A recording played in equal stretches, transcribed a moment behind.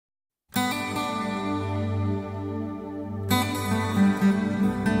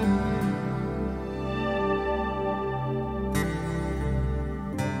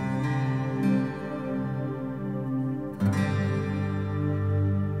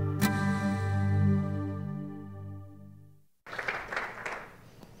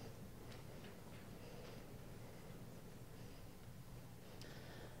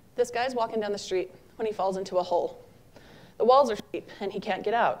this guy's walking down the street when he falls into a hole. The walls are steep, and he can't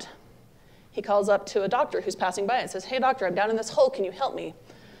get out. He calls up to a doctor who's passing by and says, "Hey, doctor, I'm down in this hole. Can you help me?"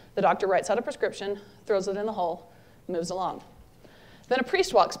 The doctor writes out a prescription, throws it in the hole, moves along. Then a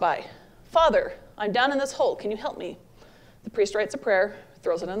priest walks by. "Father, I'm down in this hole. Can you help me?" The priest writes a prayer,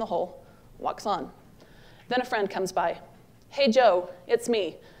 throws it in the hole, walks on. Then a friend comes by. "Hey, Joe, it's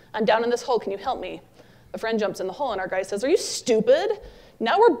me. I'm down in this hole. Can you help me?" The friend jumps in the hole, and our guy says, "Are you stupid?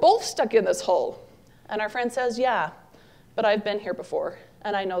 Now we're both stuck in this hole." And our friend says, "Yeah, but I've been here before,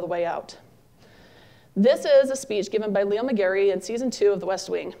 and I know the way out." This is a speech given by Leo McGarry in season 2 of The West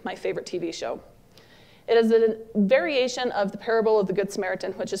Wing, my favorite TV show. It is a variation of the parable of the Good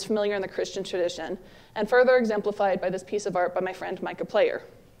Samaritan, which is familiar in the Christian tradition, and further exemplified by this piece of art by my friend Micah Player.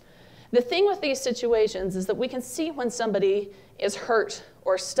 The thing with these situations is that we can see when somebody is hurt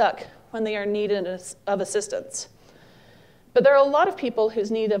or stuck when they are in need of assistance. But there are a lot of people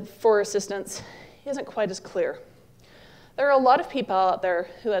whose need for assistance isn't quite as clear. There are a lot of people out there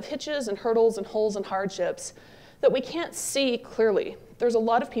who have hitches and hurdles and holes and hardships that we can't see clearly. There's a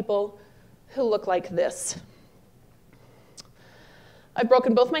lot of people who look like this. I've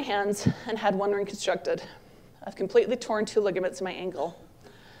broken both my hands and had one reconstructed. I've completely torn 2 ligaments in my ankle.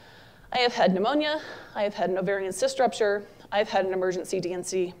 I have had pneumonia, I have had an ovarian cyst rupture, I've had an emergency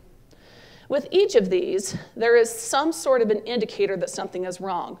D&C. With each of these, there is some sort of an indicator that something is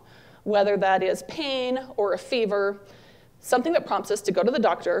wrong, whether that is pain or a fever, something that prompts us to go to the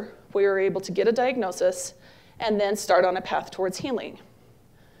doctor, where we're able to get a diagnosis, and then start on a path towards healing.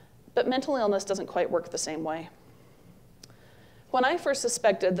 But mental illness doesn't quite work the same way. When I first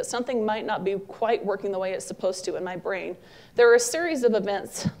suspected that something might not be quite working the way it's supposed to in my brain, there were a series of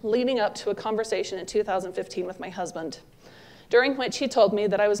events leading up to a conversation in 2015 with my husband, during which he told me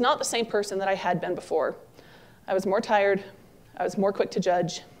that I was not the same person that I had been before. I was more tired, I was more quick to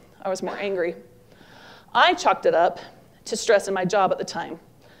judge, I was more angry. I chalked it up to stress in my job at the time,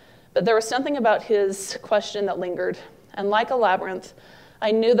 but there was something about his question that lingered, and like a labyrinth,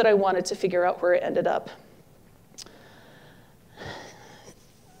 I knew that I wanted to figure out where it ended up.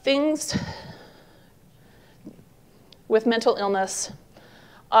 Things with mental illness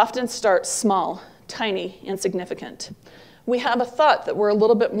often start small, tiny, insignificant. We have a thought that we're a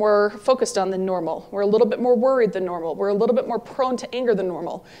little bit more focused on than normal. We're a little bit more worried than normal. We're a little bit more prone to anger than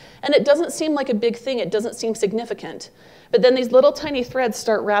normal. And it doesn't seem like a big thing. It doesn't seem significant. But then these little tiny threads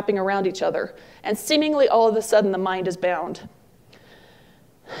start wrapping around each other. And seemingly all of a sudden the mind is bound.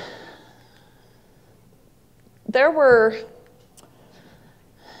 There were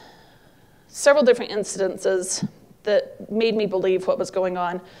several different incidences that made me believe what was going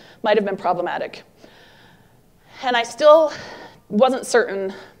on might have been problematic. And I still wasn't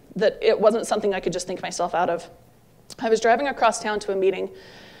certain that it wasn't something I could just think myself out of. I was driving across town to a meeting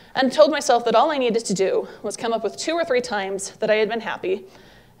and told myself that all I needed to do was come up with 2 or 3 times that I had been happy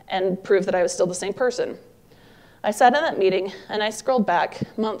and prove that I was still the same person. I sat in that meeting and I scrolled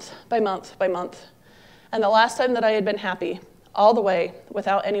back month by month by month. And the last time that I had been happy, all the way,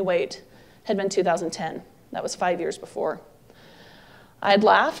 without any weight, had been 2010. That was 5 years before. I had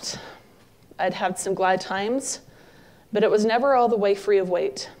laughed, I'd had some glad times, but it was never all the way free of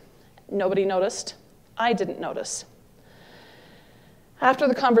weight. Nobody noticed. I didn't notice. After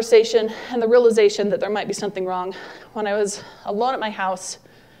the conversation and the realization that there might be something wrong, when I was alone at my house,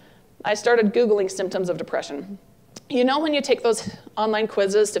 I started Googling symptoms of depression. You know when you take those online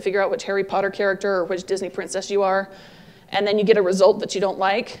quizzes to figure out which Harry Potter character or which Disney princess you are, and then you get a result that you don't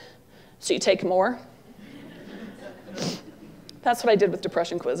like, so you take more? That's what I did with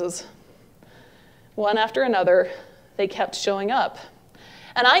depression quizzes. One after another, they kept showing up.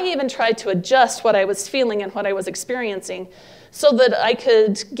 And I even tried to adjust what I was feeling and what I was experiencing so that I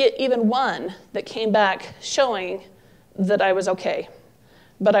could get even one that came back showing that I was okay,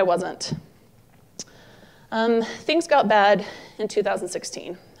 but I wasn't. Things got bad in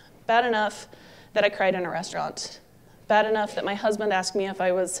 2016. Bad enough that I cried in a restaurant. Bad enough that my husband asked me if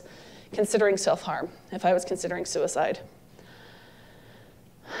I was considering self-harm, if I was considering suicide.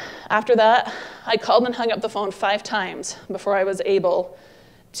 After that, I called and hung up the phone 5 times before I was able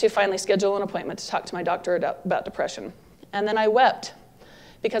to finally schedule an appointment to talk to my doctor about depression. And then I wept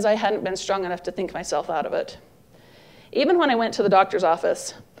because I hadn't been strong enough to think myself out of it. Even when I went to the doctor's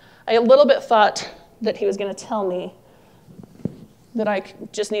office, I a little bit thought that he was going to tell me that I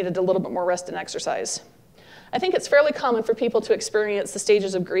just needed a little bit more rest and exercise. I think it's fairly common for people to experience the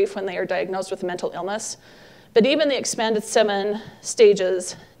stages of grief when they are diagnosed with a mental illness, but even the expanded 7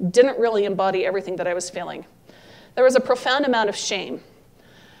 stages didn't really embody everything that I was feeling. There was a profound amount of shame.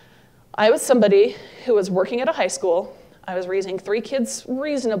 I was somebody who was working at a high school, I was raising 3 kids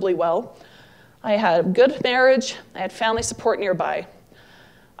reasonably well. I had a good marriage. I had family support nearby.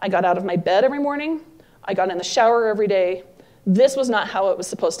 I got out of my bed every morning. I got in the shower every day. This was not how it was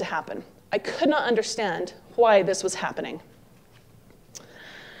supposed to happen. I could not understand why this was happening.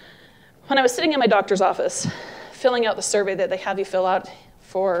 When I was sitting in my doctor's office, filling out the survey that they have you fill out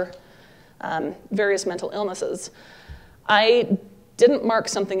for various mental illnesses, I didn't mark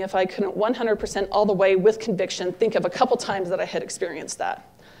something if I couldn't 100% all the way with conviction think of a couple times that I had experienced that.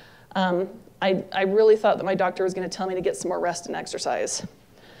 I really thought that my doctor was going to tell me to get some more rest and exercise.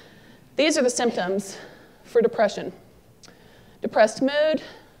 These are the symptoms for depression. Depressed mood,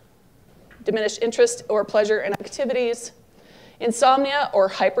 diminished interest or pleasure in activities, insomnia or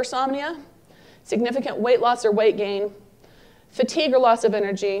hypersomnia, significant weight loss or weight gain, fatigue or loss of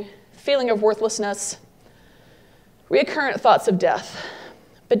energy, feeling of worthlessness, recurrent thoughts of death.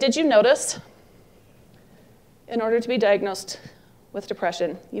 But did you notice, in order to be diagnosed with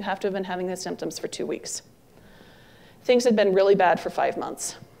depression, you have to have been having these symptoms for 2 weeks. Things had been really bad for 5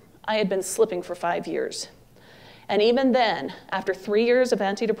 months. I had been slipping for 5 years. And even then, after 3 years of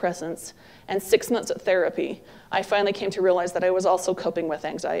antidepressants and 6 months of therapy, I finally came to realize that I was also coping with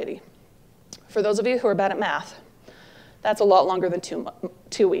anxiety. For those of you who are bad at math, that's a lot longer than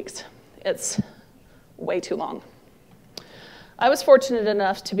 2 weeks. It's way too long. I was fortunate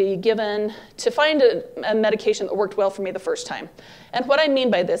enough to find a medication that worked well for me the first time. And what I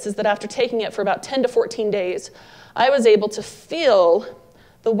mean by this is that after taking it for about 10 to 14 days, I was able to feel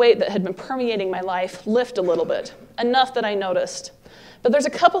the weight that had been permeating my life lift a little bit, enough that I noticed. But there's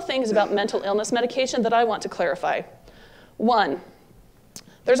a couple things about mental illness medication that I want to clarify. One,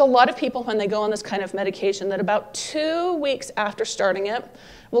 there's a lot of people when they go on this kind of medication that about 2 weeks after starting it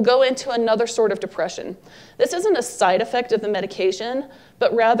will go into another sort of depression. This isn't a side effect of the medication,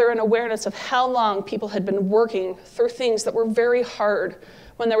 but rather an awareness of how long people had been working through things that were very hard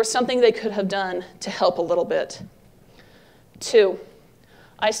when there was something they could have done to help a little bit. 2,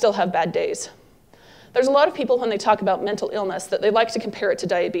 I still have bad days. There's a lot of people when they talk about mental illness that they like to compare it to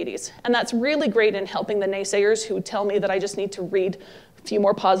diabetes. And that's really great in helping the naysayers who tell me that I just need to read a few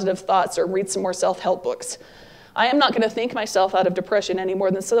more positive thoughts or read some more self-help books. I am not going to think myself out of depression any more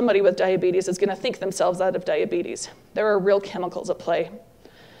than somebody with diabetes is going to think themselves out of diabetes. There are real chemicals at play.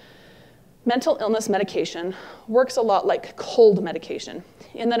 Mental illness medication works a lot like cold medication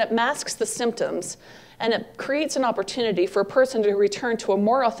in that it masks the symptoms and it creates an opportunity for a person to return to a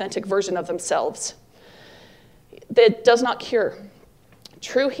more authentic version of themselves. It does not cure.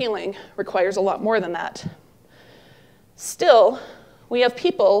 True healing requires a lot more than that. Still, we have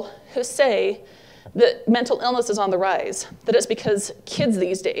people who say that mental illness is on the rise, that it's because kids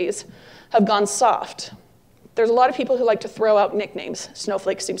these days have gone soft. There's a lot of people who like to throw out nicknames.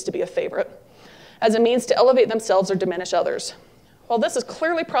 Snowflake seems to be a favorite, as a means to elevate themselves or diminish others. While this is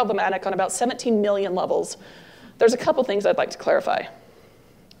clearly problematic on about 17 million levels, there's a couple things I'd like to clarify.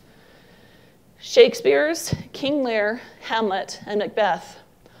 Shakespeare's King Lear, Hamlet, and Macbeth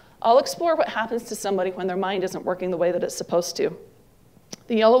all explore what happens to somebody when their mind isn't working the way that it's supposed to.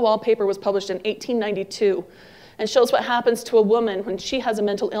 The Yellow Wallpaper was published in 1892 and shows what happens to a woman when she has a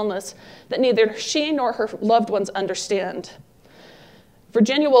mental illness that neither she nor her loved ones understand.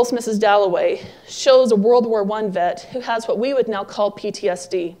 Virginia Woolf's Mrs. Dalloway shows a World War I vet who has what we would now call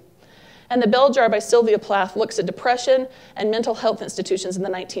PTSD. And The Bell Jar by Sylvia Plath looks at depression and mental health institutions in the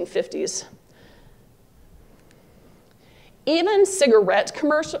 1950s. Even cigarette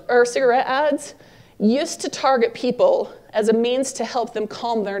ads used to target people as a means to help them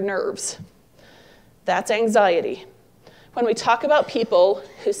calm their nerves. That's anxiety. When we talk about people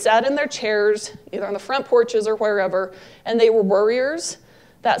who sat in their chairs, either on the front porches or wherever, and they were worriers,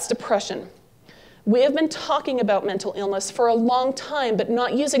 that's depression. We have been talking about mental illness for a long time, but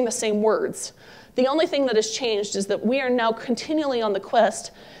not using the same words. The only thing that has changed is that we are now continually on the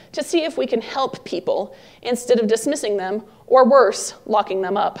quest to see if we can help people instead of dismissing them, or worse, locking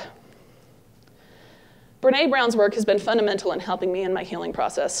them up. Brene Brown's work has been fundamental in helping me in my healing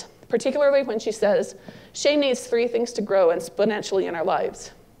process, particularly when she says, shame needs 3 things to grow exponentially in our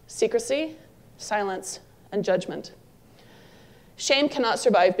lives: secrecy, silence, and judgment. Shame cannot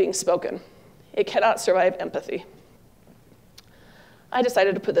survive being spoken. It cannot survive empathy. I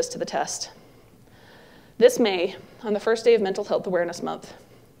decided to put this to the test. This May, on the first day of Mental Health Awareness Month,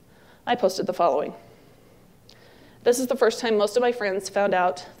 I posted the following. This is the first time most of my friends found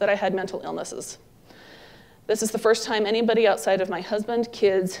out that I had mental illnesses. This is the first time anybody outside of my husband,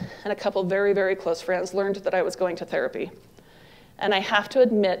 kids, and a couple very, very close friends learned that I was going to therapy. And I have to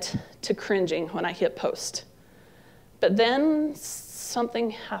admit to cringing when I hit post. But then something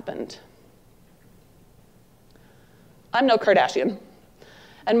happened. I'm no Kardashian.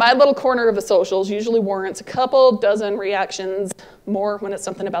 And my little corner of the socials usually warrants a couple dozen reactions, more when it's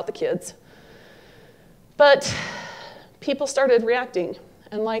something about the kids. But people started reacting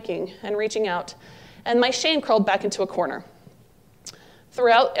and liking and reaching out, and my shame crawled back into a corner.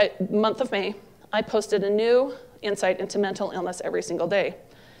 Throughout the month of May, I posted a new insight into mental illness every single day,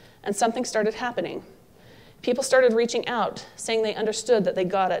 and something started happening. People started reaching out, saying they understood, that they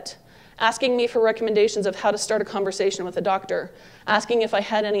got it, asking me for recommendations of how to start a conversation with a doctor, asking if I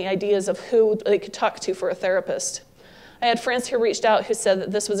had any ideas of who they could talk to for a therapist. I had friends who reached out who said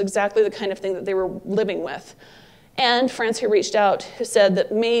that this was exactly the kind of thing that they were living with, and friends who reached out who said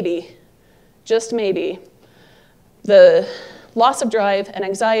that maybe, just maybe, the loss of drive and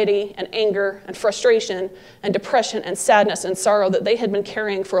anxiety and anger and frustration and depression and sadness and sorrow that they had been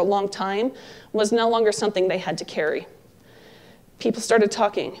carrying for a long time was no longer something they had to carry. People started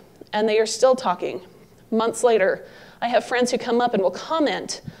talking, and they are still talking. Months later, I have friends who come up and will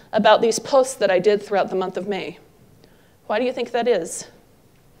comment about these posts that I did throughout the month of May. Why do you think that is?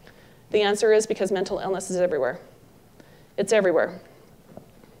 The answer is because mental illness is everywhere. It's everywhere.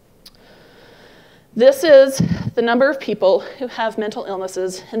 This is the number of people who have mental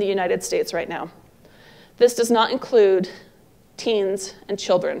illnesses in the United States right now. This does not include teens and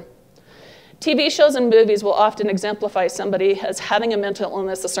children. TV shows and movies will often exemplify somebody as having a mental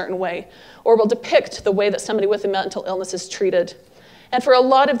illness a certain way, or will depict the way that somebody with a mental illness is treated. And for a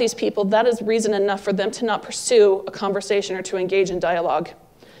lot of these people, that is reason enough for them to not pursue a conversation or to engage in dialogue.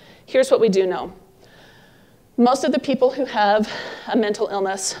 Here's what we do know. Most of the people who have a mental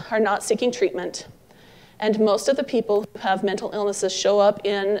illness are not seeking treatment. And most of the people who have mental illnesses show up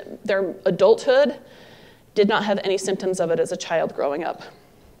in their adulthood did not have any symptoms of it as a child growing up.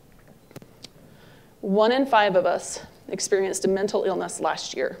 1 in 5 of us experienced a mental illness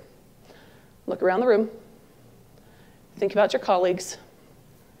last year. Look around the room. Think about your colleagues.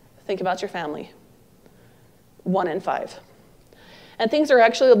 Think about your family. 1 in 5. And things are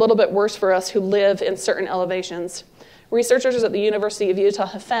actually a little bit worse for us who live in certain elevations. Researchers at the University of Utah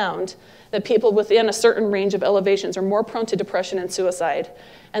have found that people within a certain range of elevations are more prone to depression and suicide,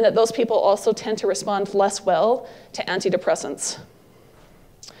 and that those people also tend to respond less well to antidepressants.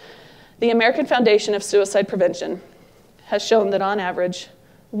 The American Foundation of Suicide Prevention has shown that on average,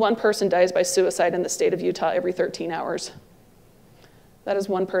 1 person dies by suicide in the state of Utah every 13 hours. That is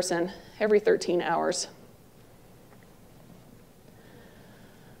 1 person every 13 hours.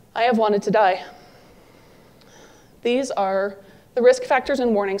 I have wanted to die. These are the risk factors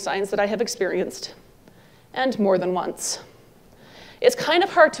and warning signs that I have experienced, and more than once. It's kind of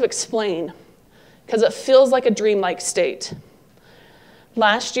hard to explain, because it feels like a dreamlike state.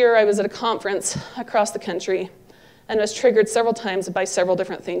 Last year, I was at a conference across the country and was triggered several times by several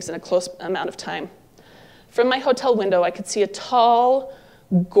different things in a close amount of time. From my hotel window, I could see a tall,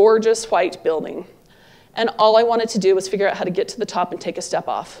 gorgeous white building, and all I wanted to do was figure out how to get to the top and take a step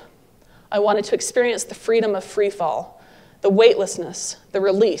off. I wanted to experience the freedom of free fall, the weightlessness, the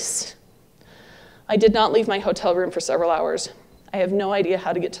release. I did not leave my hotel room for several hours. I have no idea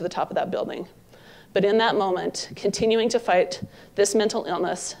how to get to the top of that building. But in that moment, continuing to fight this mental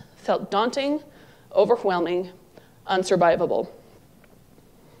illness felt daunting, overwhelming, unsurvivable.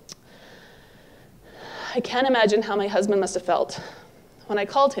 I can't imagine how my husband must have felt when I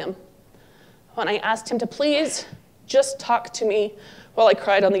called him, when I asked him to please just talk to me while I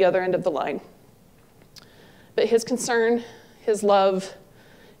cried on the other end of the line. But his concern, his love,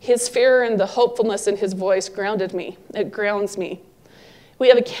 his fear, and the hopefulness in his voice grounded me. It grounds me. We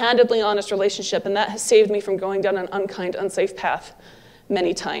have a candidly honest relationship, and that has saved me from going down an unkind, unsafe path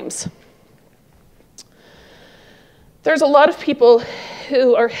many times. There's a lot of people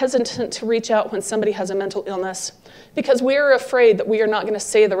who are hesitant to reach out when somebody has a mental illness because we are afraid that we are not going to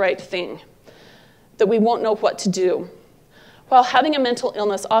say the right thing, that we won't know what to do. While having a mental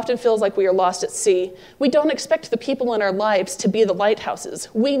illness often feels like we are lost at sea, we don't expect the people in our lives to be the lighthouses.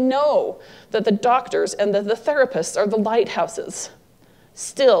 We know that the doctors and the therapists are the lighthouses.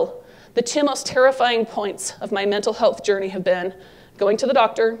 Still, the 2 most terrifying points of my mental health journey have been going to the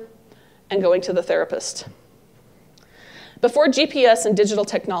doctor and going to the therapist. Before GPS and digital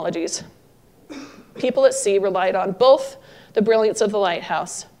technologies, people at sea relied on both the brilliance of the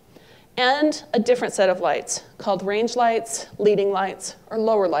lighthouse and a different set of lights called range lights, leading lights, or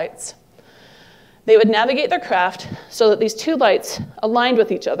lower lights. They would navigate their craft so that these 2 lights aligned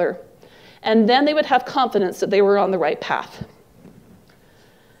with each other, and then they would have confidence that they were on the right path.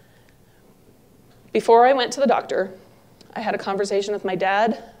 Before I went to the doctor, I had a conversation with my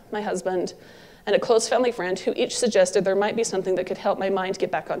dad, my husband, and a close family friend who each suggested there might be something that could help my mind get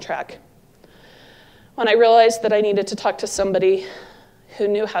back on track. When I realized that I needed to talk to somebody who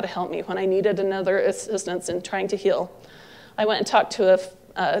knew how to help me, when I needed another assistance in trying to heal, I went and talked to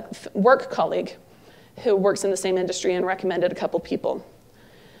a work colleague who works in the same industry and recommended a couple people.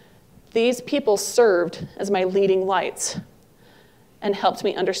 These people served as my leading lights and helped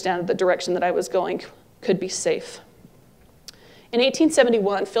me understand that the direction that I was going could be safe. In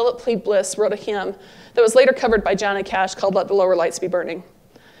 1871, Philip Plead Bliss wrote a hymn that was later covered by Johnny Cash called "Let the Lower Lights Be Burning."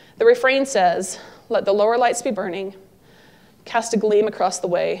 The refrain says, "Let the lower lights be burning, cast a gleam across the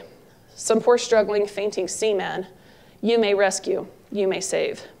way. Some poor struggling, fainting seaman, you may rescue, you may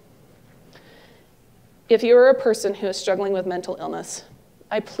save." If you are a person who is struggling with mental illness,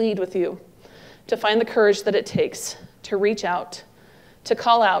 I plead with you to find the courage that it takes to reach out, to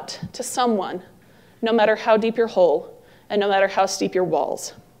call out to someone, no matter how deep your hole and no matter how steep your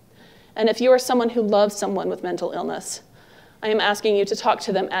walls. And if you are someone who loves someone with mental illness, I am asking you to talk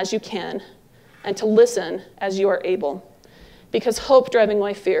to them as you can and to listen as you are able, because hope driving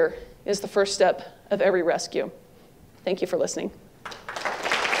away fear is the first step of every rescue. Thank you for listening.